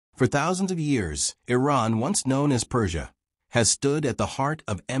For thousands of years, Iran, once known as Persia, has stood at the heart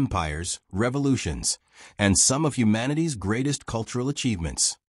of empires, revolutions, and some of humanity's greatest cultural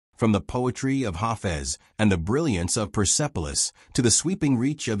achievements. From the poetry of Hafez and the brilliance of Persepolis to the sweeping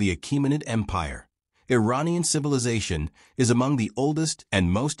reach of the Achaemenid Empire, Iranian civilization is among the oldest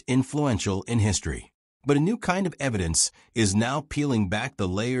and most influential in history. But a new kind of evidence is now peeling back the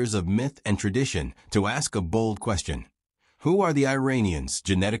layers of myth and tradition to ask a bold question. Who are the Iranians,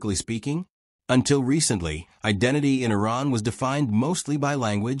 genetically speaking? Until recently, identity in Iran was defined mostly by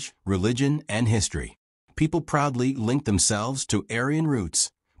language, religion, and history. People proudly linked themselves to Aryan roots,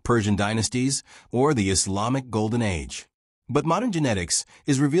 Persian dynasties, or the Islamic Golden Age. But modern genetics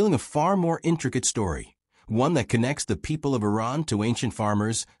is revealing a far more intricate story, one that connects the people of Iran to ancient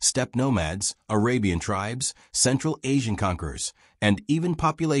farmers, steppe nomads, Arabian tribes, Central Asian conquerors, and even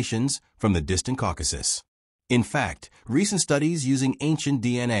populations from the distant Caucasus. In fact, recent studies using ancient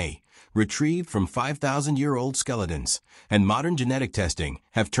DNA, retrieved from 5,000-year-old skeletons, and modern genetic testing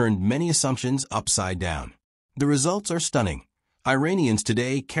have turned many assumptions upside down. The results are stunning. Iranians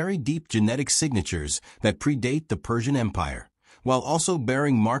today carry deep genetic signatures that predate the Persian Empire, while also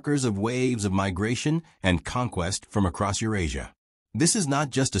bearing markers of waves of migration and conquest from across Eurasia. This is not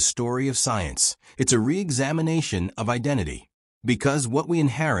just a story of science, it's a re-examination of identity. Because what we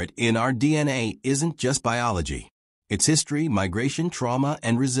inherit in our DNA isn't just biology. It's history, migration, trauma,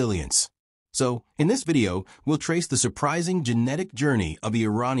 and resilience. So, in this video, we'll trace the surprising genetic journey of the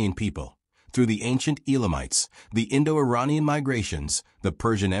Iranian people through the ancient Elamites, the Indo-Iranian migrations, the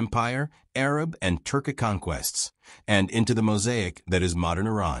Persian Empire, Arab and Turkic conquests, and into the mosaic that is modern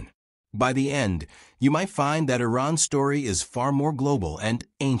Iran. By the end, you might find that Iran's story is far more global and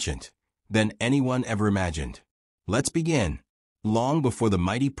ancient than anyone ever imagined. Let's begin. Long before the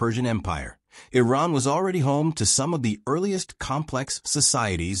mighty Persian Empire, Iran was already home to some of the earliest complex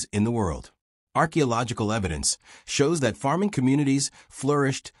societies in the world. Archaeological evidence shows that farming communities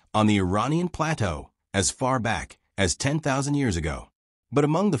flourished on the Iranian plateau as far back as 10,000 years ago. But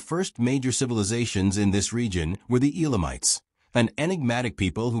among the first major civilizations in this region were the Elamites, an enigmatic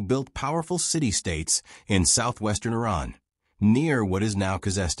people who built powerful city-states in southwestern Iran, near what is now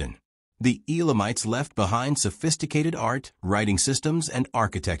Kazakhstan. The Elamites left behind sophisticated art, writing systems, and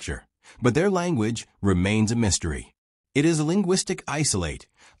architecture, but their language remains a mystery. It is a linguistic isolate,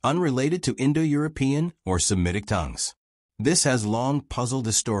 unrelated to Indo-European or Semitic tongues. This has long puzzled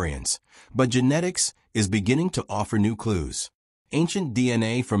historians, but genetics is beginning to offer new clues. Ancient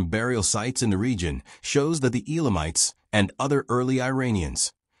DNA from burial sites in the region shows that the Elamites and other early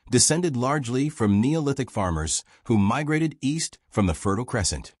Iranians descended largely from Neolithic farmers who migrated east from the Fertile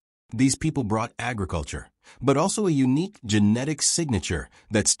Crescent. These people brought agriculture, but also a unique genetic signature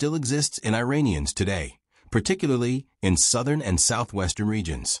that still exists in Iranians today, particularly in southern and southwestern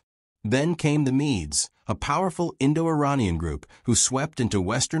regions. Then came the Medes, a powerful Indo-Iranian group who swept into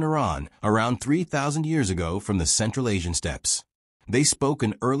western Iran around 3,000 years ago from the Central Asian steppes. They spoke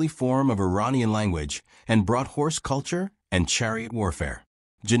an early form of Iranian language and brought horse culture and chariot warfare.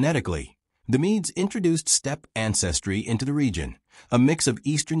 Genetically, the Medes introduced steppe ancestry into the region, a mix of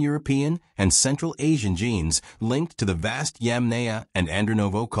Eastern European and Central Asian genes linked to the vast Yamnaya and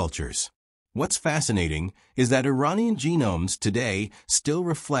Andronovo cultures. What's fascinating is that Iranian genomes today still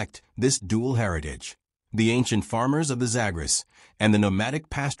reflect this dual heritage, the ancient farmers of the Zagros and the nomadic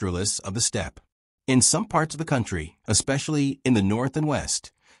pastoralists of the steppe. In some parts of the country, especially in the north and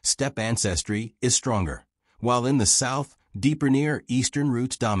west, steppe ancestry is stronger, while in the south, deeper Near Eastern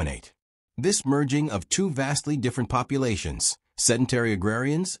roots dominate. This merging of two vastly different populations, sedentary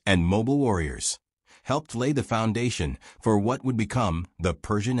agrarians and mobile warriors, helped lay the foundation for what would become the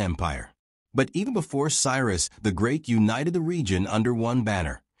Persian Empire. But even before Cyrus the Great united the region under one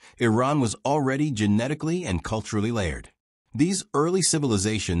banner, Iran was already genetically and culturally layered. These early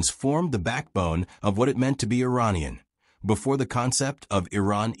civilizations formed the backbone of what it meant to be Iranian, before the concept of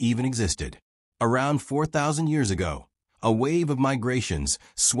Iran even existed. Around 4,000 years ago, a wave of migrations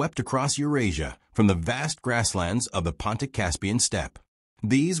swept across Eurasia from the vast grasslands of the Pontic-Caspian steppe.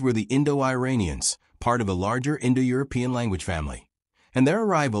 These were the Indo-Iranians, part of a larger Indo-European language family, and their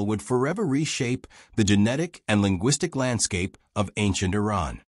arrival would forever reshape the genetic and linguistic landscape of ancient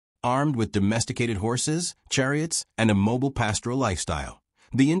Iran. Armed with domesticated horses, chariots, and a mobile pastoral lifestyle,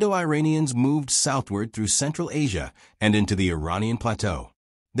 the Indo-Iranians moved southward through Central Asia and into the Iranian plateau.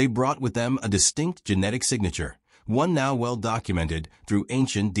 They brought with them a distinct genetic signature, one now well documented through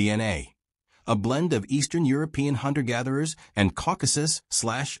ancient DNA, a blend of Eastern European hunter-gatherers and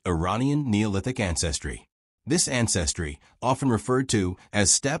Caucasus/Iranian Neolithic ancestry. This ancestry, often referred to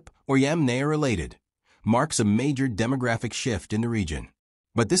as steppe or Yamnaya related, marks a major demographic shift in the region.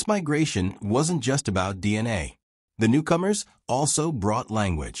 But this migration wasn't just about DNA. The newcomers also brought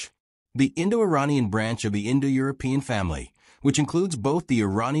language. The Indo-Iranian branch of the Indo-European family, which includes both the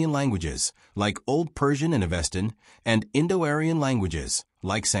Iranian languages, like Old Persian and Avestan, and Indo-Aryan languages,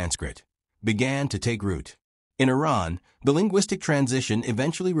 like Sanskrit, began to take root. In Iran, the linguistic transition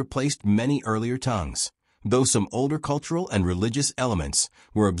eventually replaced many earlier tongues, though some older cultural and religious elements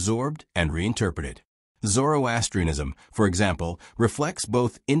were absorbed and reinterpreted. Zoroastrianism, for example, reflects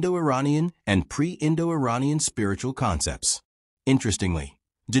both Indo-Iranian and pre-Indo-Iranian spiritual concepts. Interestingly,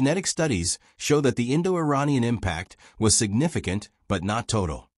 genetic studies show that the Indo-Iranian impact was significant but not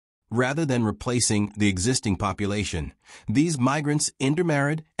total. Rather than replacing the existing population, these migrants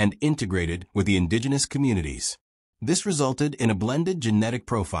intermarried and integrated with the indigenous communities. This resulted in a blended genetic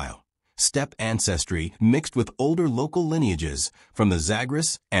profile, steppe ancestry mixed with older local lineages from the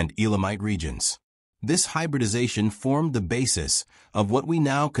Zagros and Elamite regions. This hybridization formed the basis of what we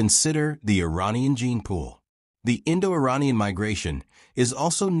now consider the Iranian gene pool. The Indo-Iranian migration is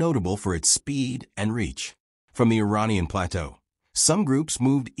also notable for its speed and reach. From the Iranian plateau, some groups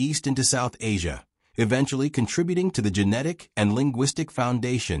moved east into South Asia, eventually contributing to the genetic and linguistic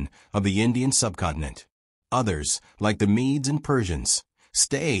foundation of the Indian subcontinent. Others, like the Medes and Persians,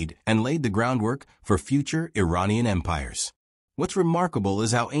 stayed and laid the groundwork for future Iranian empires. What's remarkable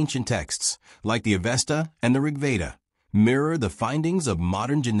is how ancient texts, like the Avesta and the Rig Veda, mirror the findings of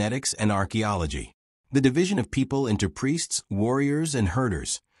modern genetics and archaeology. The division of people into priests, warriors, and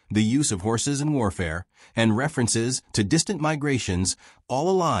herders, the use of horses in warfare, and references to distant migrations all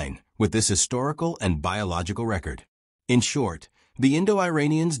align with this historical and biological record. In short, the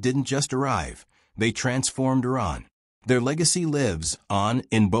Indo-Iranians didn't just arrive, they transformed Iran. Their legacy lives on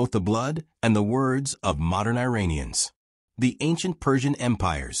in both the blood and the words of modern Iranians. The ancient Persian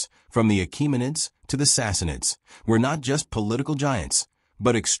empires, from the Achaemenids to the Sassanids, were not just political giants,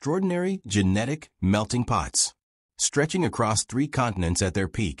 but extraordinary genetic melting pots. Stretching across 3 continents at their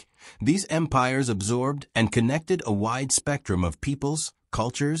peak, these empires absorbed and connected a wide spectrum of peoples,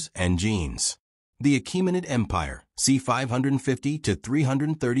 cultures, and genes. The Achaemenid Empire, c. 550 to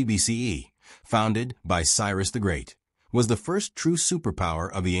 330 BCE, founded by Cyrus the Great, was the first true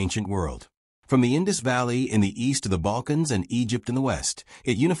superpower of the ancient world. From the Indus Valley in the east to the Balkans and Egypt in the west,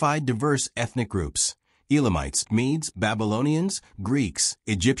 it unified diverse ethnic groups: Elamites, Medes, Babylonians, Greeks,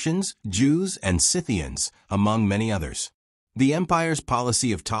 Egyptians, Jews, and Scythians, among many others. The empire's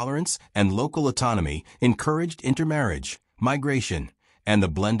policy of tolerance and local autonomy encouraged intermarriage, migration, and the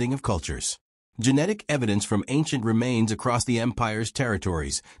blending of cultures. Genetic evidence from ancient remains across the empire's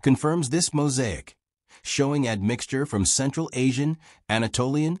territories confirms this mosaic, showing admixture from Central Asian,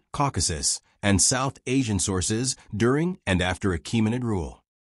 Anatolian, Caucasus, and South Asian sources during and after Achaemenid rule.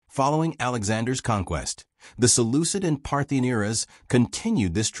 Following Alexander's conquest, the Seleucid and Parthian eras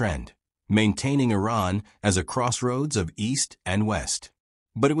continued this trend, maintaining Iran as a crossroads of east and west.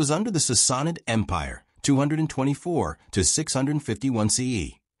 But it was under the Sassanid Empire, 224 to 651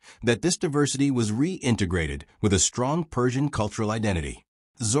 CE, that this diversity was reintegrated with a strong Persian cultural identity.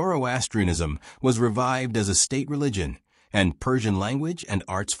 Zoroastrianism was revived as a state religion, and Persian language and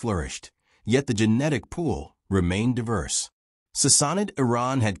arts flourished, yet the genetic pool remained diverse. Sassanid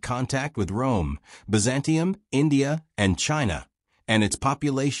Iran had contact with Rome, Byzantium, India, and China, and its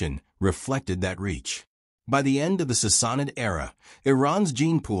population reflected that reach. By the end of the Sassanid era, Iran's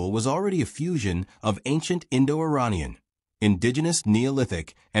gene pool was already a fusion of ancient Indo-Iranian, indigenous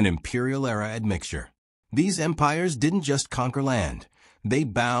Neolithic, and imperial-era admixture. These empires didn't just conquer land, they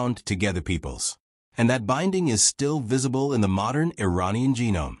bound together peoples. And that binding is still visible in the modern Iranian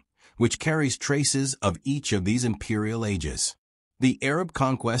genome, which carries traces of each of these imperial ages. The Arab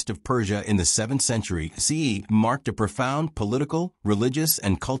conquest of Persia in the 7th century CE marked a profound political, religious,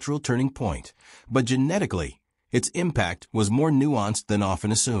 and cultural turning point, but genetically, its impact was more nuanced than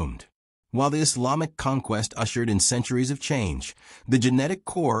often assumed. While the Islamic conquest ushered in centuries of change, the genetic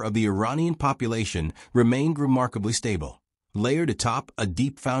core of the Iranian population remained remarkably stable, layered atop a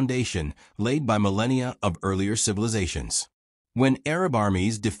deep foundation laid by millennia of earlier civilizations. When Arab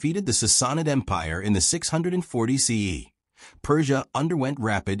armies defeated the Sassanid Empire in the 640 CE, Persia underwent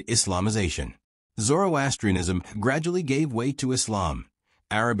rapid Islamization. Zoroastrianism gradually gave way to Islam.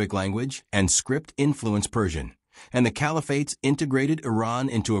 Arabic language and script influenced Persian, and the caliphates integrated Iran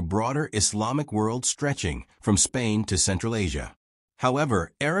into a broader Islamic world stretching from Spain to Central Asia.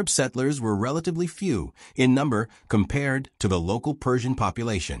 However, Arab settlers were relatively few in number compared to the local Persian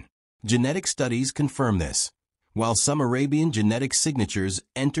population. Genetic studies confirm this. While some Arabian genetic signatures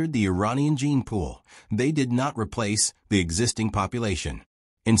entered the Iranian gene pool, they did not replace the existing population.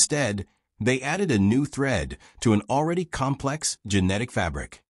 Instead, They added a new thread to an already complex genetic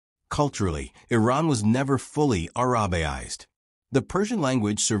fabric. Culturally, Iran was never fully Arabiized. The Persian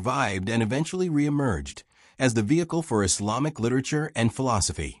language survived and eventually re-emerged as the vehicle for Islamic literature and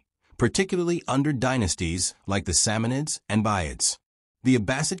philosophy, particularly under dynasties like the Samanids and Buyids. The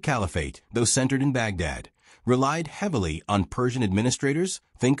Abbasid Caliphate, though centered in Baghdad, relied heavily on Persian administrators,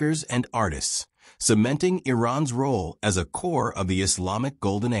 thinkers, and artists, cementing Iran's role as a core of the Islamic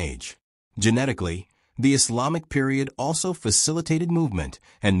Golden Age. Genetically, the Islamic period also facilitated movement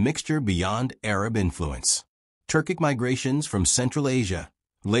and mixture beyond Arab influence. Turkic migrations from Central Asia,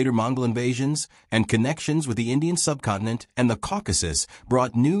 later Mongol invasions, and connections with the Indian subcontinent and the Caucasus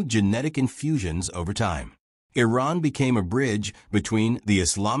brought new genetic infusions over time. Iran became a bridge between the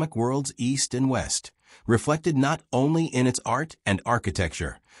Islamic world's East and West, reflected not only in its art and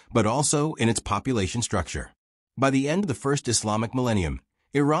architecture, but also in its population structure. By the end of the first Islamic millennium,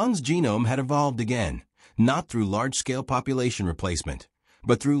 Iran's genome had evolved again, not through large-scale population replacement,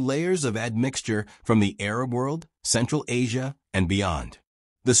 but through layers of admixture from the Arab world, Central Asia, and beyond.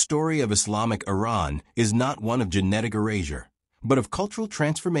 The story of Islamic Iran is not one of genetic erasure, but of cultural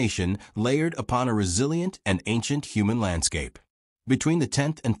transformation layered upon a resilient and ancient human landscape. Between the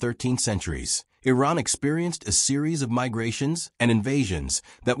 10th and 13th centuries, Iran experienced a series of migrations and invasions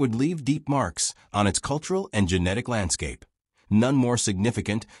that would leave deep marks on its cultural and genetic landscape, none more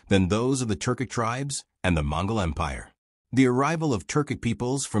significant than those of the Turkic tribes and the Mongol Empire. The arrival of Turkic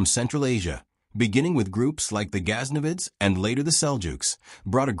peoples from Central Asia, beginning with groups like the Ghaznavids and later the Seljuks,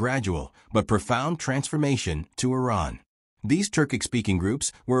 brought a gradual but profound transformation to Iran. These Turkic-speaking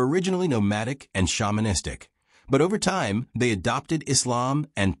groups were originally nomadic and shamanistic, but over time they adopted Islam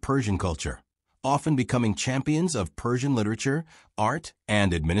and Persian culture, often becoming champions of Persian literature, art,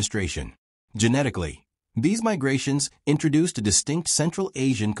 and administration. Genetically, these migrations introduced a distinct Central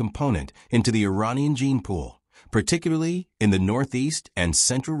Asian component into the Iranian gene pool, particularly in the northeast and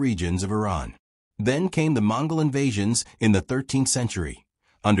central regions of Iran. Then came the Mongol invasions in the 13th century,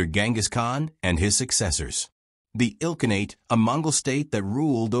 under Genghis Khan and his successors. The Ilkhanate, a Mongol state that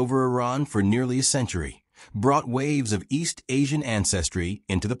ruled over Iran for nearly a century, brought waves of East Asian ancestry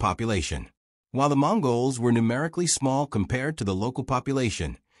into the population. While the Mongols were numerically small compared to the local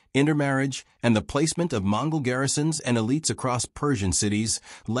population, intermarriage and the placement of Mongol garrisons and elites across Persian cities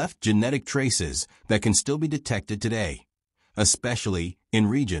left genetic traces that can still be detected today, especially in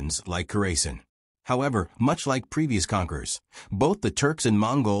regions like Khorasan. However, much like previous conquerors, both the Turks and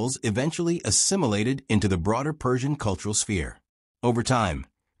Mongols eventually assimilated into the broader Persian cultural sphere. Over time,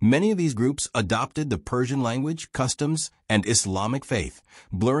 many of these groups adopted the Persian language, customs, and Islamic faith,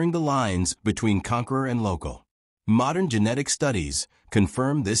 blurring the lines between conqueror and local. Modern genetic studies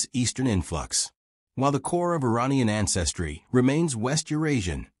confirm this Eastern influx. While the core of Iranian ancestry remains West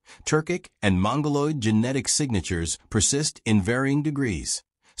Eurasian, Turkic and Mongoloid genetic signatures persist in varying degrees,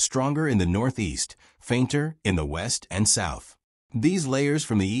 stronger in the northeast, fainter in the west and south. These layers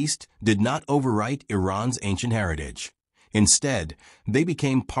from the east did not overwrite Iran's ancient heritage. Instead, they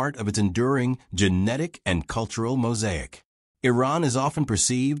became part of its enduring genetic and cultural mosaic. Iran is often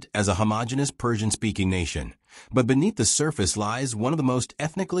perceived as a homogeneous Persian-speaking nation, but beneath the surface lies one of the most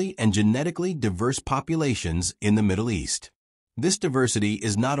ethnically and genetically diverse populations in the Middle East. This diversity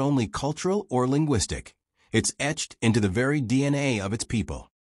is not only cultural or linguistic, it's etched into the very DNA of its people.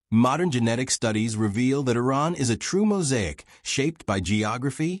 Modern genetic studies reveal that Iran is a true mosaic shaped by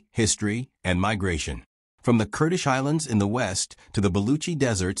geography, history, and migration. From the Kurdish islands in the west to the Baluchi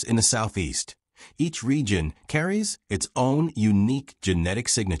deserts in the southeast, each region carries its own unique genetic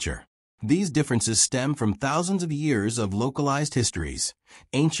signature. These differences stem from thousands of years of localized histories,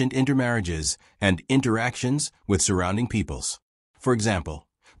 ancient intermarriages, and interactions with surrounding peoples. For example,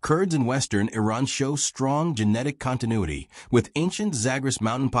 Kurds in western Iran show strong genetic continuity with ancient Zagros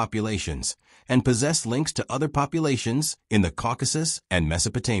mountain populations and possess links to other populations in the Caucasus and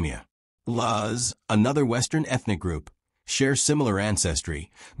Mesopotamia. Laz, another Western ethnic group, share similar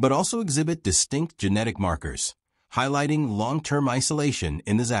ancestry but also exhibit distinct genetic markers, highlighting long-term isolation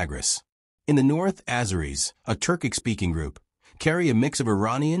in the Zagros. In the north, Azeris, a Turkic-speaking group, carry a mix of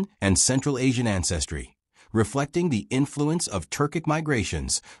Iranian and Central Asian ancestry, reflecting the influence of Turkic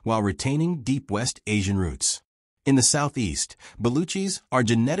migrations while retaining deep West Asian roots. In the southeast, Baluchis are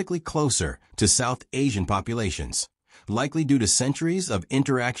genetically closer to South Asian populations, likely due to centuries of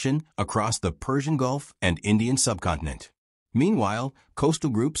interaction across the Persian Gulf and Indian subcontinent. Meanwhile, coastal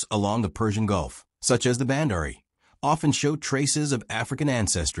groups along the Persian Gulf, such as the Bandari, often show traces of African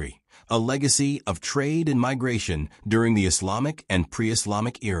ancestry, a legacy of trade and migration during the Islamic and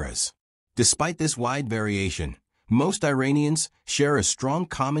pre-Islamic eras. Despite this wide variation, Most Iranians share a strong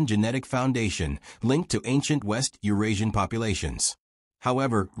common genetic foundation linked to ancient West Eurasian populations.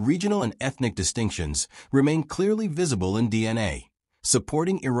 However, regional and ethnic distinctions remain clearly visible in DNA,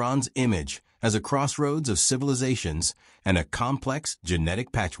 supporting Iran's image as a crossroads of civilizations and a complex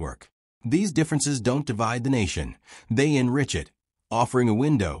genetic patchwork. These differences don't divide the nation, they enrich it, offering a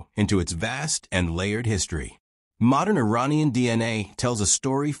window into its vast and layered history. Modern Iranian DNA tells a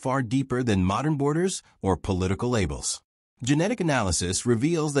story far deeper than modern borders or political labels. Genetic analysis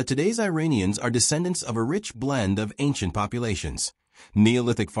reveals that today's Iranians are descendants of a rich blend of ancient populations.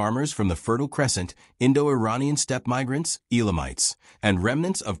 Neolithic farmers from the Fertile Crescent, Indo-Iranian steppe migrants, Elamites, and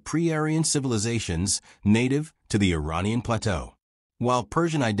remnants of pre-Aryan civilizations native to the Iranian plateau. While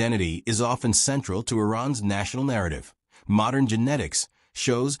Persian identity is often central to Iran's national narrative, modern genetics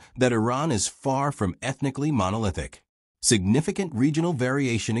shows that Iran is far from ethnically monolithic. Significant regional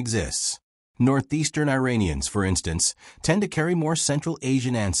variation exists. Northeastern Iranians, for instance, tend to carry more Central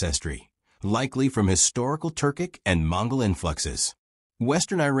Asian ancestry, likely from historical Turkic and Mongol influxes.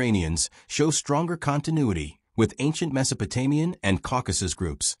 Western Iranians show stronger continuity with ancient Mesopotamian and Caucasus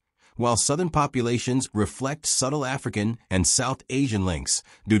groups, while southern populations reflect subtle African and South Asian links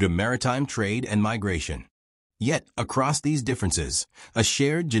due to maritime trade and migration. Yet, across these differences, a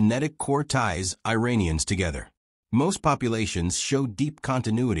shared genetic core ties Iranians together. Most populations show deep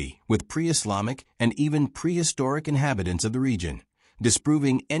continuity with pre-Islamic and even prehistoric inhabitants of the region,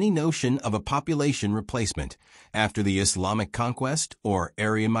 disproving any notion of a population replacement after the Islamic conquest or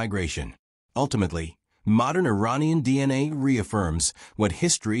Aryan migration. Ultimately, modern Iranian DNA reaffirms what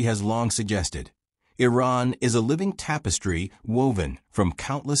history has long suggested. Iran is a living tapestry woven from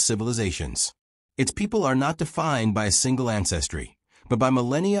countless civilizations. Its people are not defined by a single ancestry, but by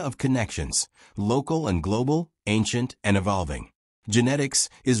millennia of connections, local and global, ancient and evolving. Genetics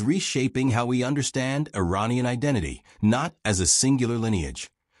is reshaping how we understand Iranian identity, not as a singular lineage,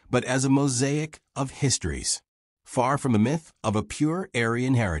 but as a mosaic of histories. Far from the myth of a pure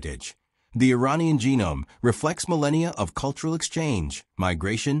Aryan heritage, the Iranian genome reflects millennia of cultural exchange,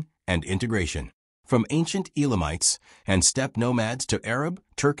 migration, and integration. From ancient Elamites and steppe nomads to Arab,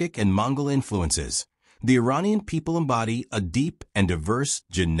 Turkic, and Mongol influences, the Iranian people embody a deep and diverse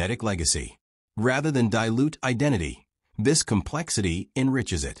genetic legacy. Rather than dilute identity, this complexity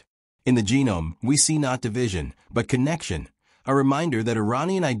enriches it. In the genome, we see not division, but connection, a reminder that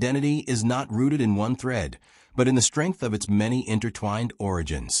Iranian identity is not rooted in one thread, but in the strength of its many intertwined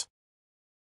origins.